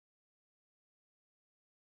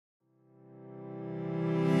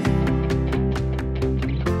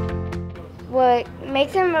What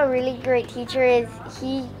makes him a really great teacher is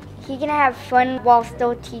he can have fun while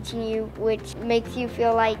still teaching you, which makes you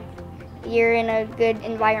feel like you're in a good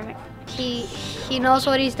environment. He knows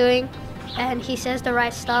what he's doing, and he says the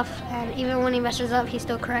right stuff, and even when he messes up, he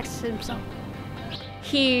still corrects himself.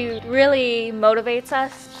 He really motivates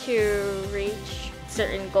us to reach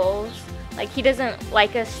certain goals. Like, he doesn't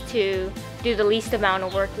like us to do the least amount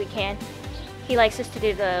of work we can. He likes us to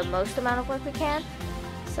do the most amount of work we can.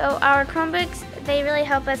 So our Chromebooks, they really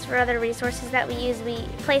help us for other resources that we use. We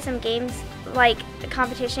play some games, like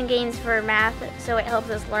competition games for math, so it helps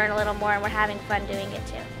us learn a little more, and we're having fun doing it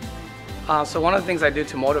too. So one of the things I do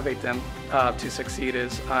to motivate them to succeed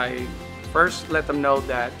is I first let them know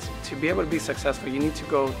that to be able to be successful, you need to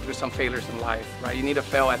go through some failures in life, right? You need to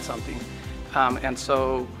fail at something. And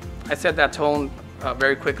so I set that tone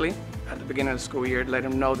very quickly at the beginning of the school year, let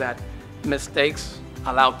them know that mistakes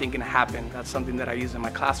allow thinking to happen. That's something that I use in my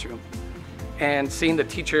classroom. And seeing the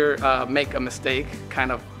teacher make a mistake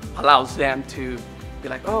kind of allows them to be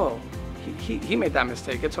like, oh, he made that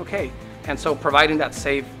mistake, it's okay. And so providing that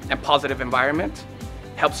safe and positive environment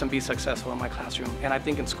helps them be successful in my classroom, and I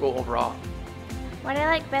think in school overall. What I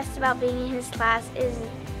like best about being in his class is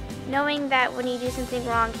knowing that when you do something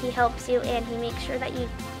wrong, he helps you and he makes sure that you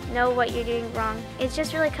know what you're doing wrong. It's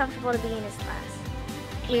just really comfortable to be in his class.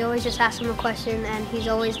 We always just ask him a question, and he's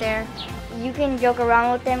always there. You can joke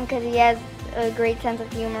around with him because he has a great sense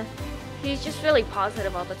of humor. He's just really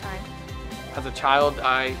positive all the time. As a child,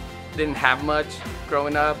 I didn't have much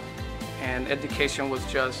growing up, and education was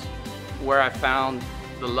just where I found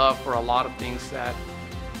the love for a lot of things that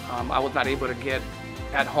I was not able to get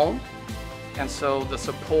at home. And so the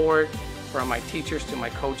support from my teachers to my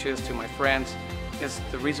coaches to my friends is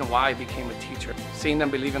the reason why I became a teacher. Seeing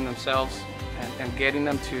them believe in themselves and getting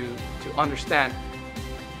them to understand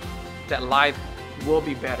that life will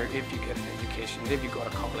be better if you get an education, if you go to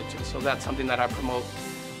college. And so that's something that I promote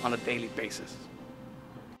on a daily basis.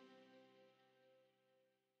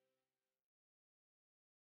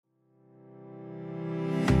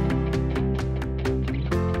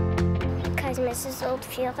 Because Mrs.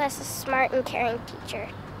 Oldfield is a smart and caring teacher.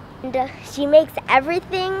 And she makes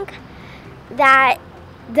everything that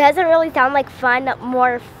doesn't really sound like fun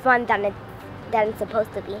more fun than it's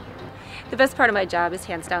supposed to be. The best part of my job is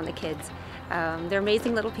hands down the kids. They're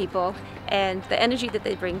amazing little people, and the energy that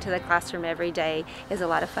they bring to the classroom every day is a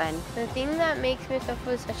lot of fun. The thing that makes Miss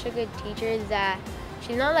Oldfield such a good teacher is that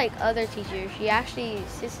she's not like other teachers. She actually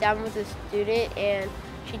sits down with the student and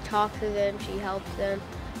she talks to them, she helps them.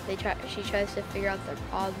 She tries to figure out their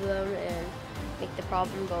problem and make the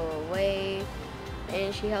problem go away.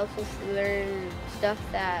 And she helps us learn stuff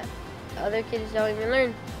that other kids don't even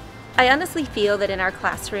learn. I honestly feel that in our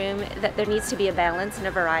classroom that there needs to be a balance and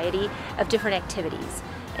a variety of different activities,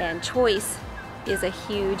 and choice is a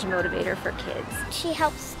huge motivator for kids. She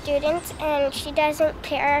helps students and she doesn't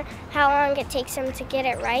care how long it takes them to get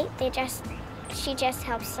it right. She just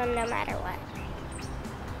helps them no matter what.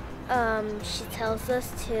 She tells us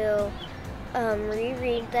to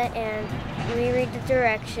reread the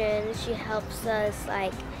directions. She helps us,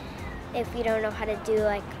 like, if we don't know how to do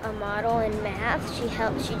like a model in math,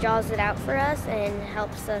 she draws it out for us and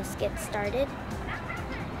helps us get started.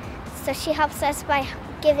 So she helps us by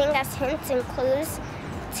giving us hints and clues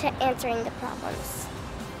to answering the problems.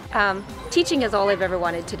 Teaching is all I've ever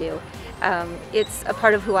wanted to do. It's a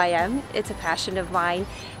part of who I am. It's a passion of mine.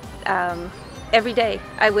 Every day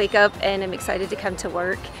I wake up and I'm excited to come to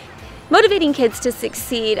work. Motivating kids to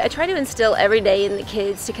succeed, I try to instill every day in the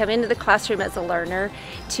kids to come into the classroom as a learner,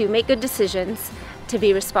 to make good decisions, to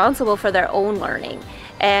be responsible for their own learning.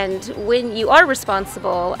 And when you are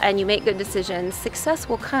responsible and you make good decisions, success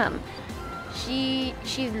will come. She's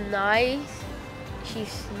nice, she's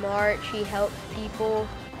smart, she helps people.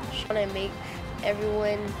 She wants to make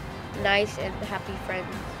everyone nice and happy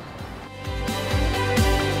friends.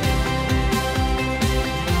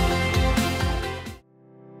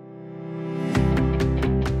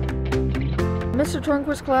 Mr.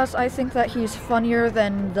 Tornquist's class, I think that he's funnier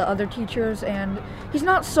than the other teachers, and he's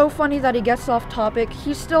not so funny that he gets off topic.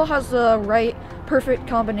 He still has the right, perfect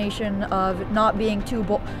combination of not being too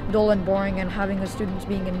dull and boring and having the students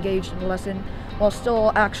being engaged in the lesson while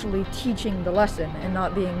still actually teaching the lesson and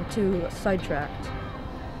not being too sidetracked.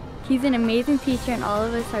 He's an amazing teacher, and all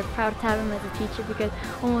of us are proud to have him as a teacher because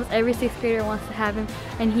almost every 6th grader wants to have him,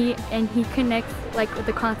 and he connects like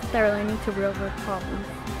the concepts that we're learning to real world problems.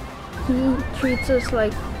 He treats us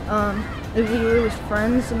like if we were his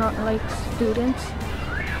friends, not like students,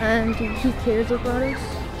 and he cares about us.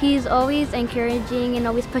 He's always encouraging and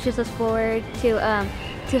always pushes us forward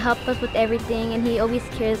to to help us with everything, and he always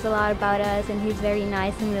cares a lot about us, and he's very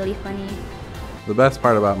nice and really funny. The best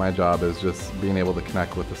part about my job is just being able to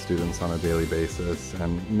connect with the students on a daily basis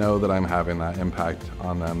and know that I'm having that impact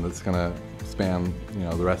on them that's going to span,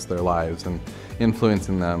 the rest of their lives, and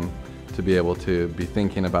influencing them to be able to be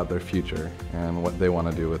thinking about their future and what they want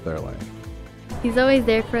to do with their life. He's always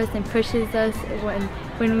there for us and pushes us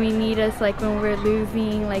when we need us, like when we're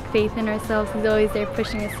losing faith in ourselves. He's always there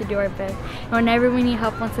pushing us to do our best. And whenever we need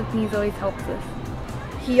help on something, he's always helps us.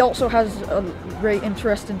 He also has a great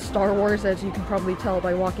interest in Star Wars, as you can probably tell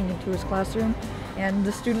by walking into his classroom, and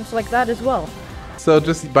the students like that as well. So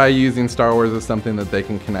just by using Star Wars as something that they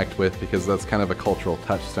can connect with, because that's kind of a cultural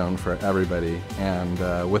touchstone for everybody,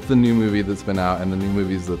 and with the new movie that's been out and the new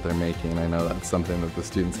movies that they're making, I know that's something that the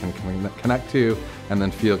students can connect to and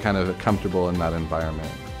then feel kind of comfortable in that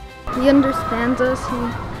environment. He understands us.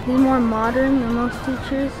 He's more modern than most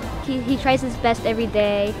teachers. He tries his best every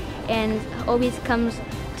day and always comes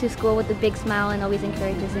to school with a big smile and always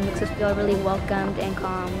encourages and makes us feel really welcomed and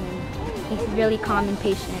calm. And he's really calm and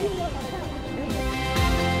patient.